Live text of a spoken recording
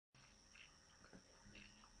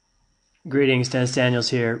Greetings, Dennis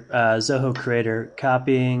Daniels here, Zoho Creator,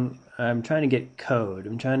 copying. I'm trying to get code.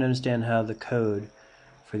 I'm trying to understand how the code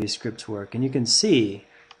for these scripts work. And you can see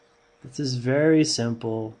this is very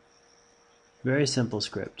simple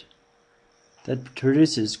script that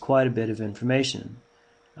produces quite a bit of information.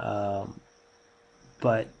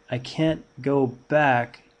 But I can't go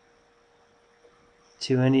back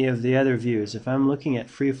to any of the other views. If I'm looking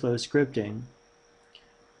at free flow scripting,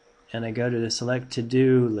 and I go to the select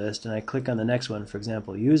to-do list and I click on the next one, for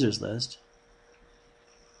example, users list.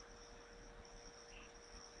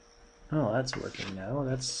 Oh, that's working now.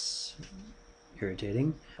 That's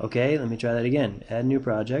irritating. Okay, let me try that again. Add new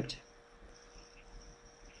project.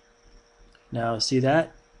 Now, see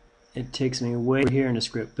that? It takes me way here into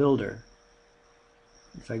script builder.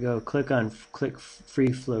 If I go click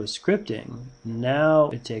free flow scripting,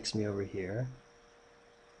 now it takes me over here.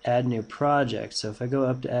 Add new project. So if I go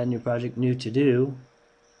up to add new project, new to do,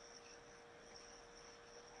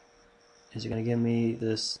 is it going to give me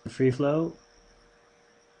this free flow?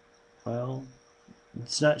 Well,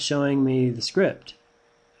 it's not showing me the script,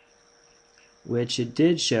 which it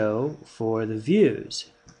did show for the views.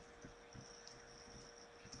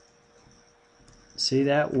 See,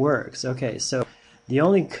 that works. Okay, so the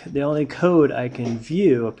only code I can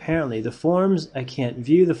view, apparently, the forms, I can't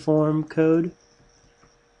view the form code,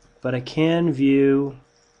 but I can view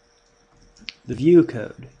the view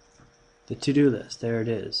code, the to-do list. There it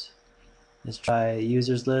is. Let's try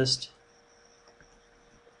users list.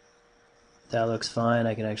 That looks fine.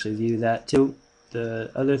 I can actually view that too.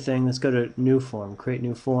 The other thing, let's go to new form, create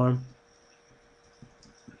new form.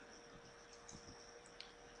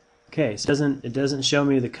 Okay, so it doesn't show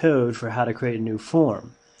me the code for how to create a new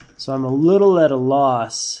form. So I'm a little at a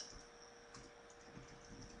loss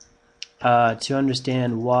to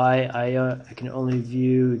understand why I can only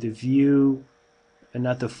view the view and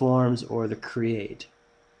not the forms or the create.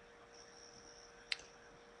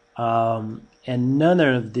 And none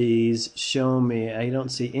of these show me, I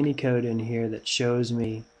don't see any code in here that shows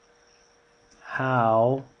me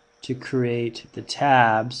how to create the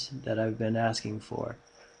tabs that I've been asking for.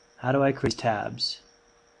 How do I create tabs?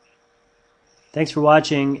 Thanks for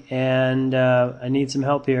watching, and I need some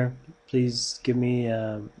help here. Please give me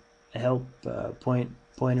a help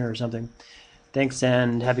pointer or something. Thanks,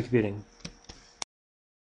 and happy computing.